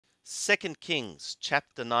2 Kings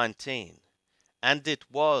chapter 19. And it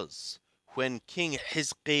was, when King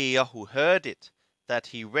Hizkiyahu heard it, that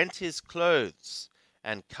he rent his clothes,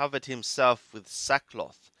 and covered himself with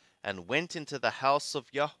sackcloth, and went into the house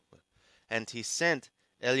of Yahweh. And he sent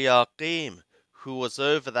Eliakim, who was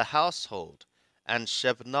over the household, and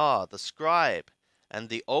Shebna the scribe, and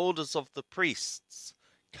the elders of the priests,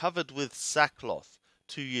 covered with sackcloth,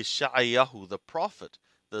 to Yeshayahu the prophet,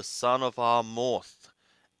 the son of Amoth.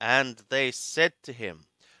 And they said to him,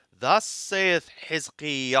 Thus saith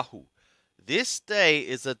Hizkiyahu, This day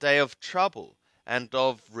is a day of trouble, and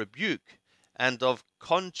of rebuke, and of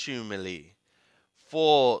contumely,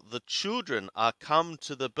 for the children are come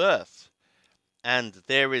to the birth, and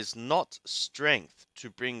there is not strength to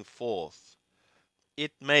bring forth.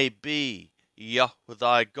 It may be Yahweh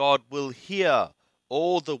thy God will hear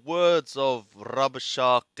all the words of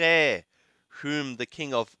Rabshakeh, whom the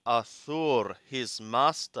king of Assur his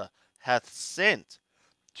master hath sent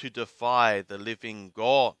to defy the living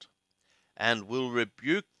God, and will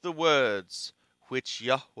rebuke the words which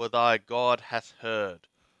Yahweh thy God hath heard.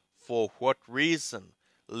 For what reason?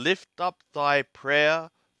 Lift up thy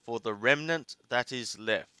prayer for the remnant that is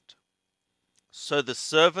left. So the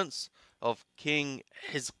servants of King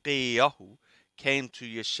Hizkiyahu came to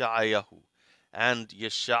Yeshayahu, and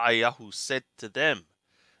Yeshayahu said to them,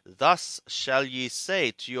 Thus shall ye say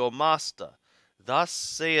to your master, Thus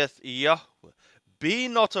saith Yahweh, Be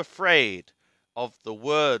not afraid of the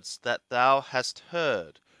words that thou hast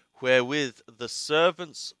heard, wherewith the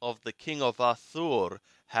servants of the king of Assur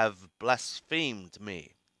have blasphemed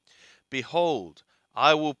me. Behold,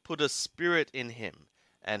 I will put a spirit in him,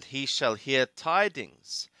 and he shall hear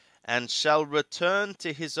tidings, and shall return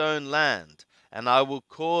to his own land, and I will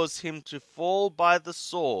cause him to fall by the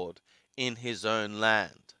sword in his own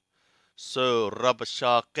land. So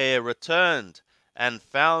Rabshakeh returned, and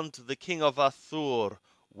found the king of Assur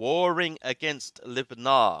warring against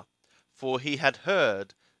Libnah, for he had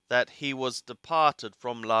heard that he was departed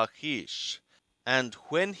from Lachish. And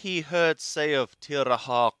when he heard say of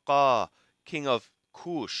Tirhakah, king of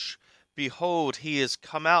Cush, Behold, he is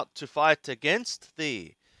come out to fight against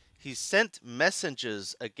thee, he sent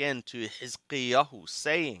messengers again to Hizkiyahu,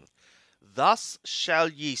 saying, Thus shall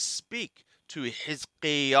ye speak to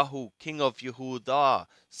Hizkiyahu, king of Yehudah,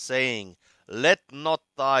 saying, Let not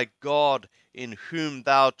thy God, in whom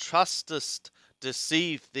thou trustest,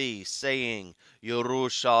 deceive thee, saying,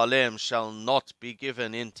 Jerusalem shall not be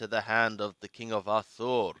given into the hand of the king of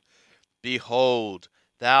Assur. Behold,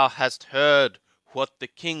 thou hast heard what the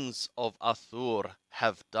kings of Assur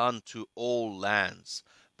have done to all lands,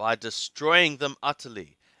 by destroying them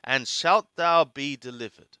utterly, and shalt thou be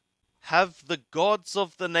delivered? Have the gods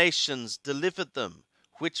of the nations delivered them,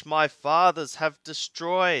 which my fathers have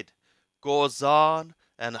destroyed, Gozan,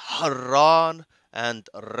 and Haran, and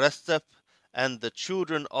Rethep, and the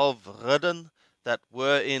children of Redon that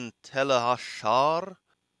were in Telashar?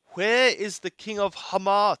 Where is the king of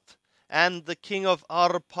Hamath, and the king of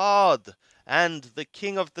Arpad, and the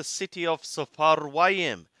king of the city of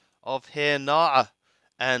Sepharwaim, of Hena'ah,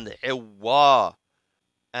 and Ewa?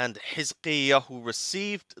 And Hizkiyahu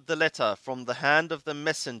received the letter from the hand of the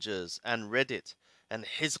messengers, and read it. And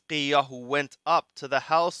Hizkiyahu went up to the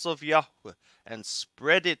house of Yahweh, and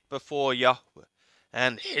spread it before Yahweh.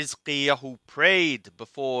 And Hizkiyahu prayed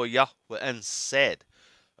before Yahweh, and said,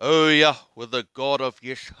 O Yahweh, the God of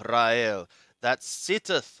Israel, that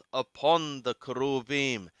sitteth upon the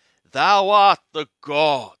cherubim, thou art the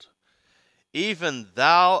God, even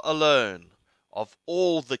thou alone, of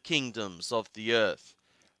all the kingdoms of the earth.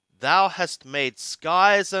 Thou hast made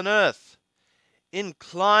skies and earth.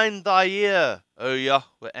 Incline thy ear, O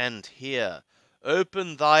Yahweh, and hear.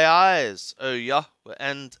 Open thy eyes, O Yahweh,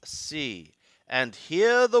 and see, and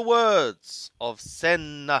hear the words of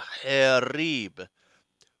Sennacherib,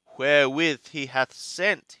 wherewith he hath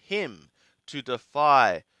sent him to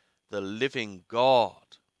defy the living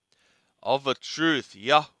God. Of a truth,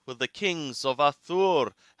 Yahweh, the kings of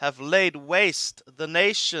Assur have laid waste the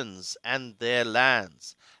nations and their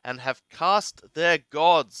lands, and have cast their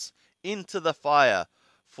gods into the fire,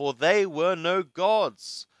 for they were no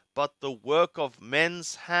gods, but the work of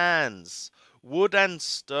men's hands, wood and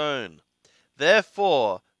stone.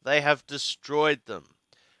 Therefore they have destroyed them.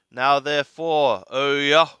 Now therefore, O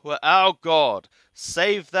Yahweh our God,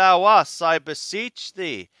 save thou us, I beseech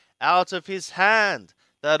thee, out of his hand,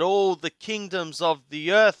 that all the kingdoms of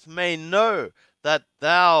the earth may know that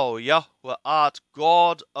thou, Yahweh, art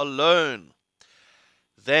God alone.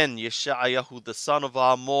 Then Yeshayahu the son of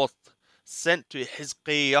Amoth sent to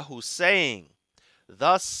Hizkiyahu, saying,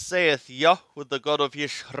 Thus saith Yahweh the God of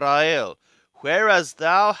Israel, whereas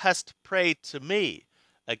thou hast prayed to me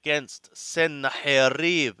against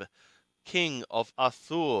Sennacherib, king of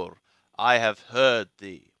Assur, I have heard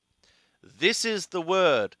thee. This is the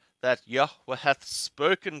word that Yahweh hath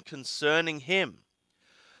spoken concerning him.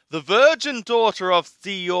 The virgin daughter of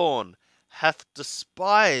Zion hath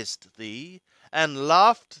despised thee, and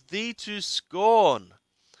laughed thee to scorn.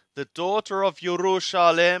 The daughter of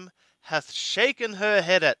Jerusalem hath shaken her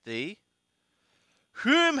head at thee.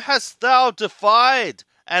 Whom hast thou defied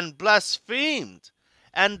and blasphemed?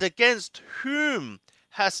 And against whom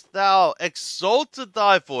hast thou exalted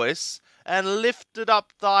thy voice, and lifted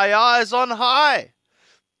up thy eyes on high?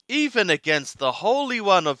 Even against the Holy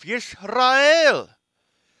One of Israel.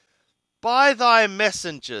 By thy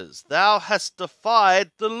messengers thou hast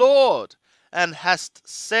defied the Lord, and hast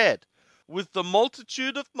said, with the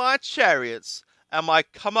multitude of my chariots am I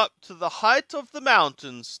come up to the height of the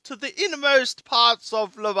mountains, to the innermost parts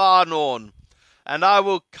of Lebanon, and I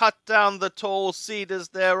will cut down the tall cedars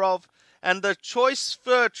thereof, and the choice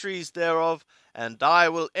fir trees thereof, and I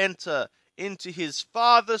will enter into his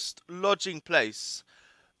farthest lodging place,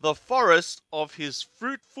 the forest of his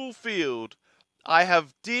fruitful field. I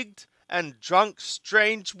have digged and drunk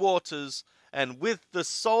strange waters, and with the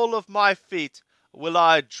sole of my feet will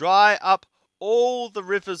I dry up all the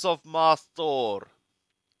rivers of Mastor.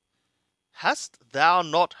 Hast thou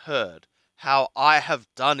not heard how I have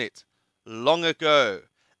done it long ago,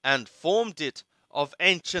 and formed it of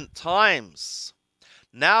ancient times?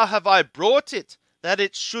 Now have I brought it, that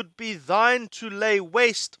it should be thine to lay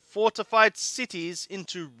waste fortified cities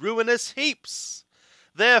into ruinous heaps.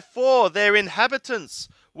 Therefore their inhabitants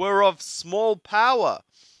were of small power.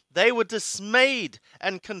 They were dismayed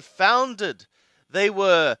and confounded. They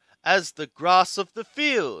were as the grass of the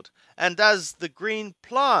field, and as the green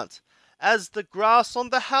plant, as the grass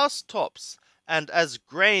on the housetops, and as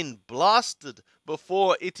grain blasted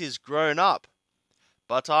before it is grown up.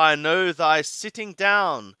 But I know thy sitting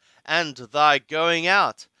down, and thy going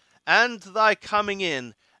out, and thy coming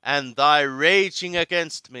in, and thy raging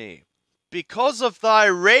against me. Because of thy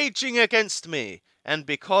raging against me, and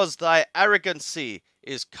because thy arrogancy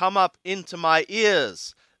is come up into my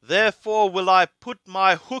ears, therefore will I put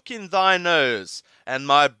my hook in thy nose, and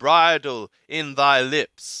my bridle in thy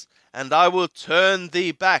lips, and I will turn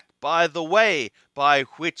thee back by the way by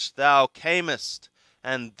which thou camest.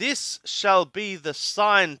 And this shall be the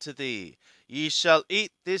sign to thee: ye shall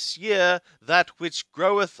eat this year that which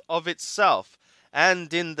groweth of itself,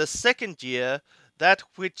 and in the second year that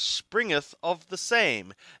which springeth of the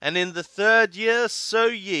same, and in the third year sow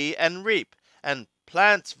ye, and reap, and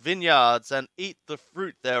plant vineyards, and eat the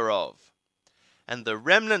fruit thereof. And the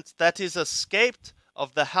remnant that is escaped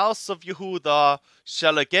of the house of Yehudah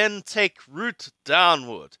shall again take root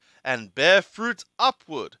downward, and bear fruit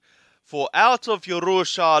upward. For out of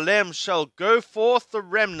Jerusalem shall go forth the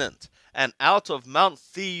remnant, and out of Mount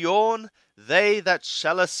Zion they that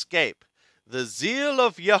shall escape. The zeal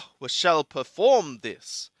of Yahweh shall perform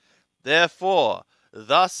this. Therefore,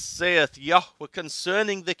 thus saith Yahweh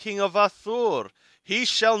concerning the king of Assur: he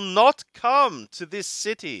shall not come to this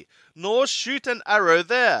city, nor shoot an arrow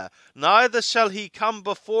there, neither shall he come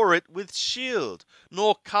before it with shield,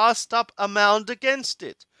 nor cast up a mound against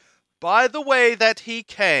it. By the way that he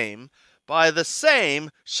came, by the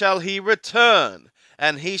same shall he return,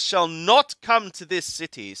 and he shall not come to this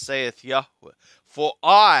city, saith Yahweh. For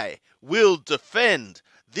I will defend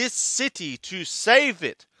this city to save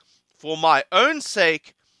it, for my own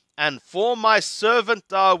sake, and for my servant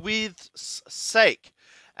David's sake.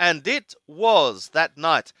 And it was that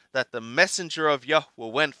night that the messenger of Yahweh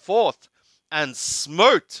went forth, and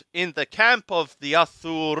smote in the camp of the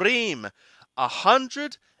Assurim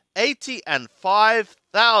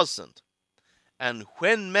 185,000. And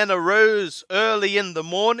when men arose early in the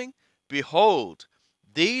morning, behold,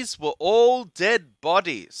 these were all dead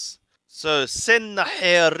bodies. So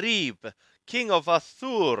Sennacherib, king of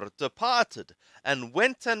Assur, departed, and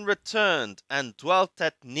went and returned, and dwelt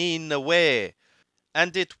at Nineveh.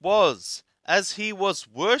 And it was, as he was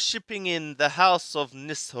worshipping in the house of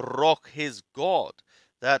Nisroch his god,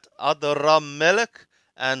 that Adramelech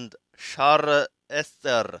and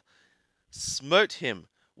Sharezer smote him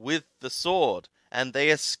with the sword, and they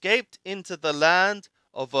escaped into the land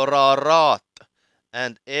of Ararat.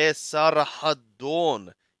 And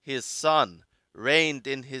Esarhaddon his son reigned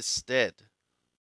in his stead.